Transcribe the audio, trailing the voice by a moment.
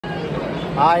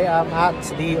I am at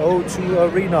the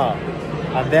O2 Arena,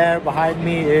 and there behind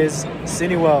me is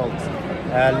Cineworld,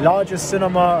 largest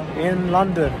cinema in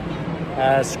London,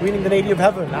 screening The Lady of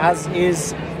Heaven, as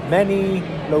is many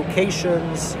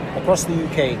locations across the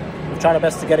UK. We've tried our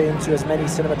best to get it into as many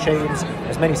cinema chains,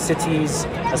 as many cities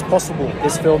as possible.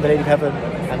 This film, The Lady of Heaven,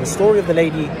 and the story of the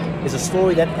lady is a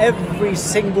story that every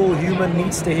single human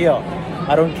needs to hear.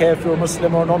 I don't care if you're a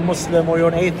Muslim or non-Muslim, or you're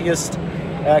an atheist,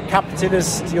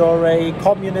 capitalist, you're a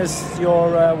communist,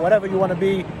 you're whatever you want to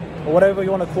be, or whatever you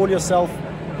want to call yourself.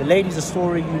 The lady's a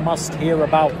story you must hear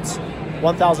about.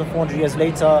 1,400 years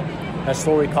later, her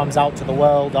story comes out to the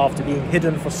world after being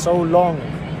hidden for so long.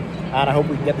 And I hope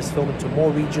we can get this film into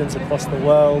more regions across the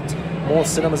world, more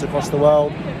cinemas across the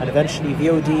world, and eventually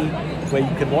VOD, where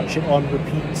you can watch it on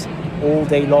repeat all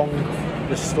day long.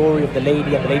 The story of the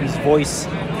lady and the lady's voice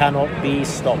cannot be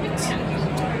stopped.